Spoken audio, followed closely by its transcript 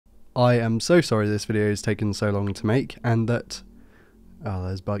I am so sorry this video has taken so long to make, and that... Oh,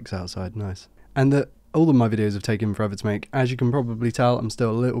 there's bikes outside, nice. And that all of my videos have taken forever to make. As you can probably tell, I'm still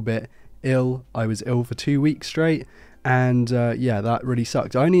a little bit ill. I was ill for 2 weeks straight, and yeah, that really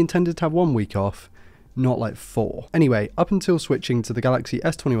sucked. I only intended to have 1 week off, not like 4. Anyway, up until switching to the Galaxy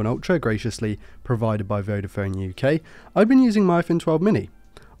S21 Ultra, graciously provided by Vodafone UK, I've been using my iPhone 12 mini.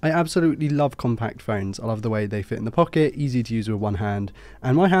 I absolutely love compact phones. I love the way they fit in the pocket, easy to use with one hand,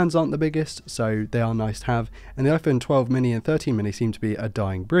 and my hands aren't the biggest, so they are nice to have, and the iPhone 12 mini and 13 mini seem to be a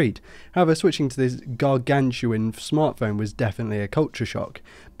dying breed. However, switching to this gargantuan smartphone was definitely a culture shock.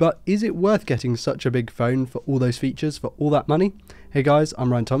 But is it worth getting such a big phone for all those features for all that money? Hey guys,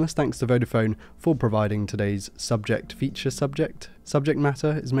 I'm Ryan Thomas. Thanks to Vodafone for providing today's subject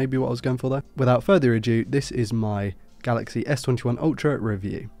matter is maybe what I was going for there. Without further ado, this is my Galaxy S21 Ultra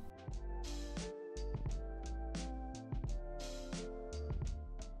review.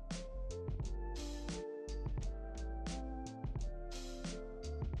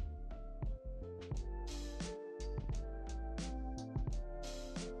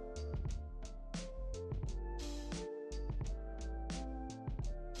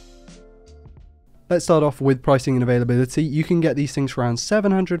 Let's start off with pricing and availability. You can get these things for around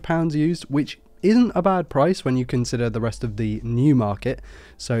 £700 used, which isn't a bad price when you consider the rest of the new market.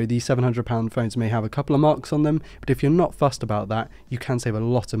 So these £700 phones may have a couple of marks on them, but if you're not fussed about that, you can save a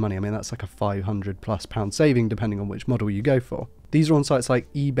lot of money. I mean, that's like a £500+ saving depending on which model you go for. These are on sites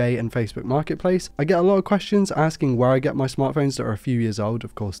like eBay and Facebook Marketplace. I get a lot of questions asking where I get my smartphones that are a few years old.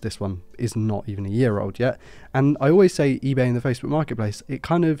 Of course, this one is not even a year old yet. And I always say eBay and the Facebook Marketplace. It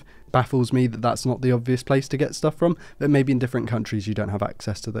kind of baffles me that that's not the obvious place to get stuff from, but maybe in different countries you don't have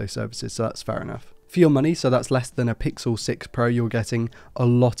access to those services, so that's fair enough. For your money, so that's less than a Pixel 6 Pro, you're getting a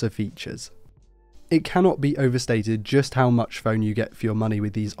lot of features. It cannot be overstated just how much phone you get for your money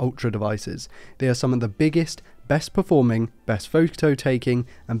with these Ultra devices. They are some of the biggest, best performing, best photo taking,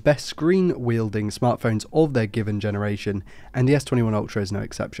 and best screen wielding smartphones of their given generation, and the S21 Ultra is no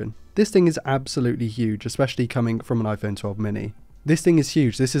exception. This thing is absolutely huge, especially coming from an iPhone 12 mini. This thing is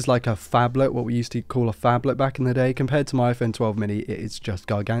huge. This is like a phablet, what we used to call a phablet back in the day. Compared to my iPhone 12 mini, it is just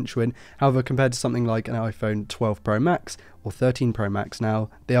gargantuan. However, compared to something like an iPhone 12 Pro Max or 13 Pro Max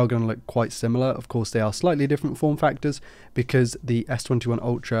now, they are going to look quite similar. Of course, they are slightly different form factors because the S21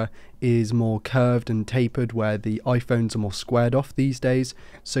 Ultra is more curved and tapered, where the iPhones are more squared off these days.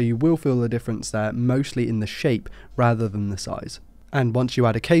 So you will feel the difference there, mostly in the shape rather than the size. And once you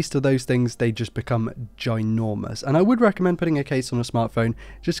add a case to those things, they just become ginormous. And I would recommend putting a case on a smartphone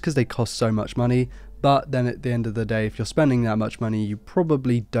just because they cost so much money. But then at the end of the day, if you're spending that much money, you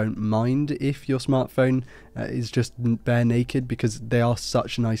probably don't mind if your smartphone is just bare naked, because they are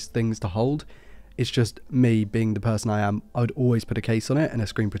such nice things to hold. It's just me being the person I am, I would always put a case on it and a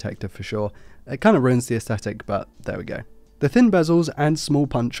screen protector for sure. It kind of ruins the aesthetic, but there we go. The thin bezels and small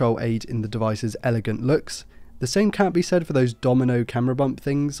punch hole aid in the device's elegant looks. The same can't be said for those domino camera bump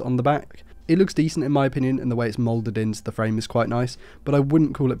things on the back. It looks decent in my opinion, and the way it's moulded into the frame is quite nice, but I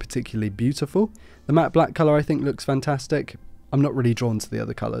wouldn't call it particularly beautiful. The matte black colour I think looks fantastic. I'm not really drawn to the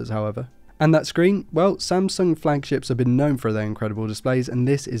other colours, however. And that screen, well, Samsung flagships have been known for their incredible displays, and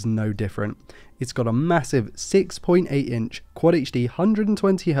this is no different. It's got a massive 6.8-inch Quad HD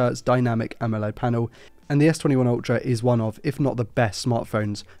 120Hz dynamic AMOLED panel, and the S21 Ultra is one of, if not the best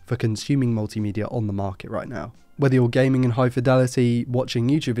smartphones for consuming multimedia on the market right now. Whether you're gaming in high fidelity, watching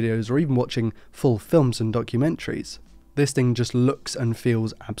YouTube videos, or even watching full films and documentaries, this thing just looks and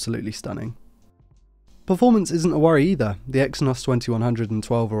feels absolutely stunning. Performance isn't a worry either. The Exynos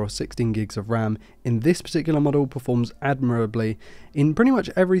 2112 or 16 gigs of RAM in this particular model performs admirably in pretty much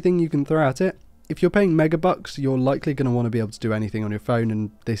everything you can throw at it. If you're paying megabucks, you're likely going to want to be able to do anything on your phone,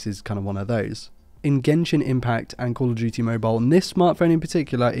 and this is kind of one of those. In Genshin Impact and Call of Duty Mobile, and this smartphone in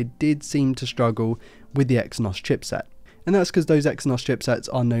particular, it did seem to struggle with the Exynos chipset. And that's because those Exynos chipsets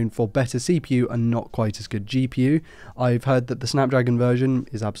are known for better CPU and not quite as good GPU. I've heard that the Snapdragon version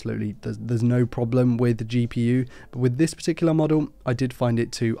is absolutely, there's no problem with the GPU, but with this particular model, I did find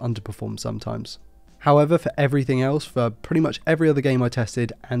it to underperform sometimes. However, for everything else, for pretty much every other game I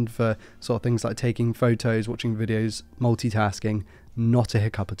tested, and for sort of things like taking photos, watching videos, multitasking, not a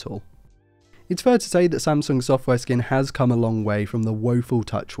hiccup at all. It's fair to say that Samsung's software skin has come a long way from the woeful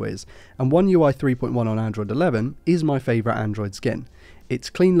TouchWiz, and One UI 3.1 on Android 11 is my favourite Android skin. It's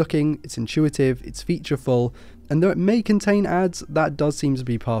clean looking, it's intuitive, it's featureful, and though it may contain ads, that does seem to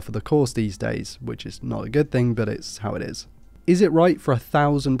be par for the course these days, which is not a good thing, but it's how it is. Is it right for a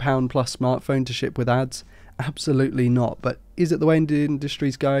 £1,000 plus smartphone to ship with ads? Absolutely not, but is it the way the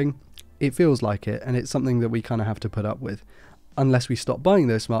industry's going? It feels like it, and it's something that we kind of have to put up with. unless we stop buying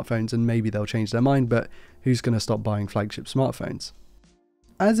those smartphones, and maybe they'll change their mind, but who's going to stop buying flagship smartphones?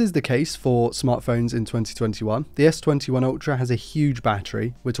 As is the case for smartphones in 2021, the S21 Ultra has a huge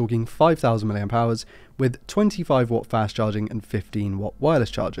battery. We're talking 5,000 mAh with 25 watt fast charging and 15 watt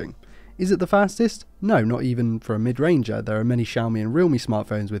wireless charging. Is it the fastest? No, not even for a mid-ranger. There are many Xiaomi and Realme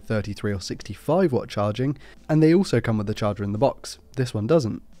smartphones with 33 or 65 watt charging, and they also come with the charger in the box. This one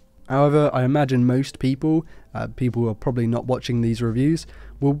doesn't. However, I imagine most people who are probably not watching these reviews,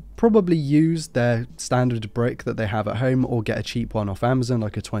 will probably use their standard brick that they have at home or get a cheap one off Amazon,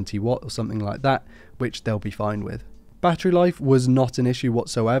 like a 20 watt or something like that, which they'll be fine with. Battery life was not an issue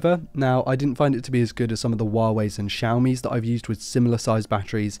whatsoever. Now, I didn't find it to be as good as some of the Huawei's and Xiaomi's that I've used with similar sized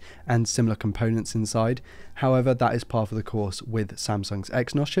batteries and similar components inside. However, that is par for the course with Samsung's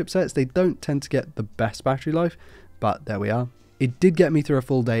Exynos chipsets. They don't tend to get the best battery life, but there we are. It did get me through a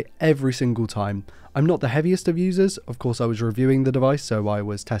full day every single time. I'm not the heaviest of users. Of course, I was reviewing the device, so I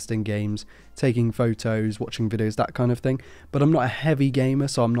was testing games, taking photos, watching videos, that kind of thing. But I'm not a heavy gamer,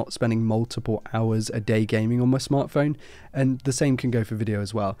 so I'm not spending multiple hours a day gaming on my smartphone. And the same can go for video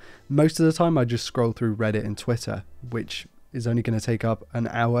as well. Most of the time, I just scroll through Reddit and Twitter, which is only going to take up an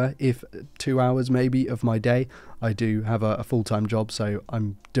hour, if 2 hours maybe, of my day. I do have a full-time job, so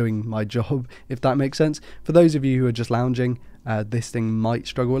I'm doing my job, if that makes sense. For those of you who are just lounging, this thing might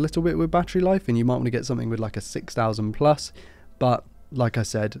struggle a little bit with battery life, and you might want to get something with like a 6,000 plus, but like I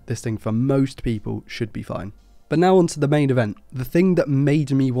said, this thing for most people should be fine. But now on to the main event, the thing that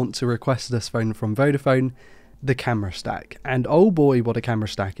made me want to request this phone from Vodafone, the camera stack. And oh boy, what a camera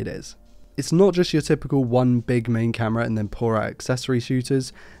stack it is. It's not just your typical one big main camera and then pour out accessory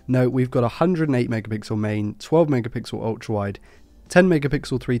shooters. No, we've got a 108 megapixel main, 12 megapixel ultra wide, 10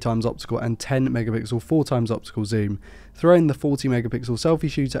 megapixel 3x optical and 10 megapixel 4x optical zoom. Throw in the 40 megapixel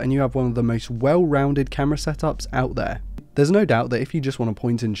selfie shooter and you have one of the most well-rounded camera setups out there. There's no doubt that if you just want to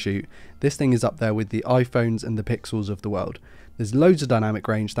point and shoot, this thing is up there with the iPhones and the Pixels of the world. There's loads of dynamic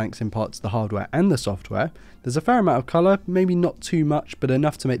range thanks in part to the hardware and the software. There's a fair amount of colour, maybe not too much, but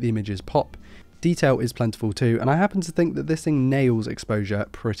enough to make the images pop. Detail is plentiful too, and I happen to think that this thing nails exposure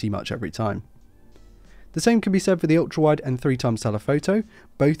pretty much every time. The same can be said for the ultra-wide and 3x telephoto.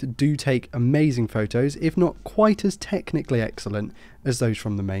 Both do take amazing photos, if not quite as technically excellent as those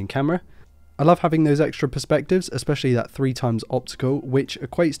from the main camera. I love having those extra perspectives, especially that 3x optical, which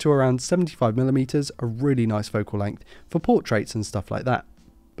equates to around 75mm, a really nice focal length for portraits and stuff like that.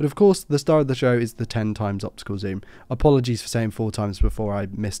 But of course, the star of the show is the 10x optical zoom. Apologies for saying 4x before, I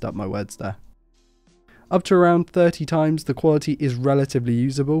messed up my words there. Up to around 30 times, the quality is relatively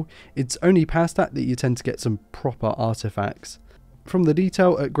usable. It's only past that you tend to get some proper artifacts. From the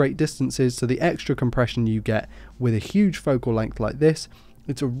detail at great distances to the extra compression you get with a huge focal length like this,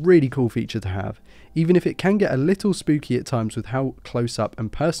 it's a really cool feature to have, even if it can get a little spooky at times with how close up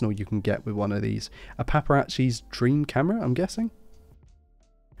and personal you can get with one of these. A paparazzi's dream camera, I'm guessing?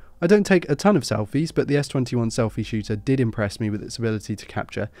 I don't take a ton of selfies, but the S21 selfie shooter did impress me with its ability to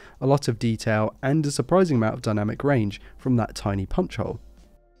capture a lot of detail and a surprising amount of dynamic range from that tiny punch hole.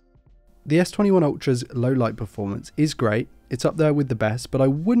 The S21 Ultra's low light performance is great, it's up there with the best, but I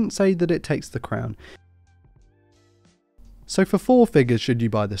wouldn't say that it takes the crown. So for 4 figures, should you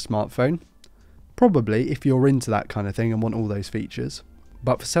buy the smartphone? Probably, if you're into that kind of thing and want all those features.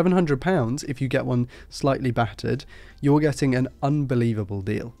 But for £700, if you get one slightly battered, you're getting an unbelievable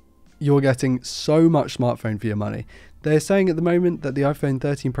deal. You're getting so much smartphone for your money. They're saying at the moment that the iPhone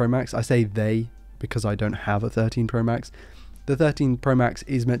 13 Pro Max, I say they because I don't have a 13 Pro Max, the 13 Pro Max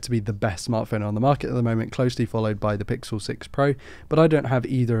is meant to be the best smartphone on the market at the moment, closely followed by the Pixel 6 Pro, but I don't have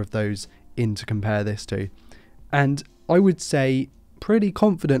either of those in to compare this to. And I would say pretty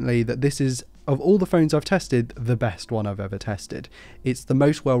confidently that this is, of all the phones I've tested, the best one I've ever tested. It's the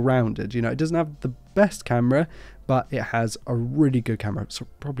most well-rounded. You know, it doesn't have the best camera, but it has a really good camera, so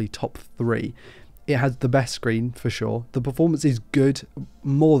probably top 3. It has the best screen for sure. The performance is good,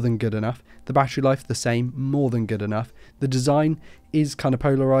 more than good enough. The battery life the same, more than good enough. The design is kind of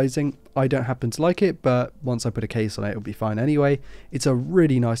polarizing. I don't happen to like it, but once I put a case on it, it'll be fine anyway. It's a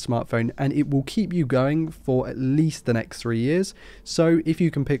really nice smartphone and it will keep you going for at least the next 3 years. So if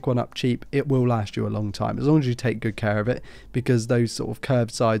you can pick one up cheap, it will last you a long time, as long as you take good care of it, because those sort of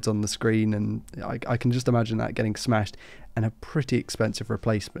curved sides on the screen, and I can just imagine that getting smashed, and a pretty expensive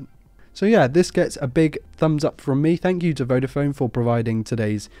replacement. So yeah, this gets a big thumbs up from me. Thank you to Vodafone for providing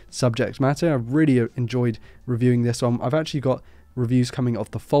today's subject matter. I've really enjoyed reviewing this one. I've actually got reviews coming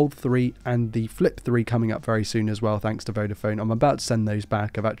of the Fold 3 and the Flip 3 coming up very soon as well, thanks to Vodafone. I'm about to send those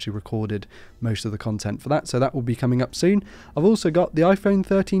back. I've actually recorded most of the content for that, so that will be coming up soon. I've also got the iPhone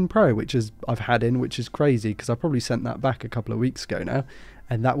 13 Pro, which I've had in, which is crazy because I probably sent that back a couple of weeks ago now,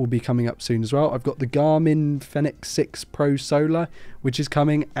 and that will be coming up soon as well. I've got the Garmin Fenix 6 Pro Solar, which is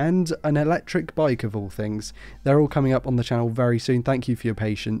coming, and an electric bike of all things. They're all coming up on the channel very soon. Thank you for your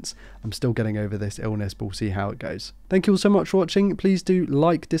patience. I'm still getting over this illness, but we'll see how it goes. Thank you all so much for watching. Please do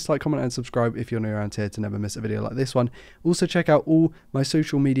like, dislike, comment, and subscribe if you're new around here to never miss a video like this one. Also check out all my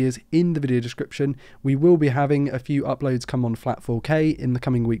social medias in the video description. We will be having a few uploads come on Flat 4K in the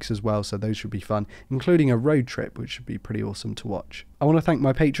coming weeks as well, so those should be fun, including a road trip, which should be pretty awesome to watch. I want to thank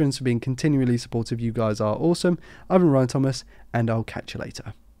my patrons for being continually supportive. You guys are awesome. I've been Ryan Thomas, and I'll catch you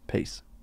later. Peace.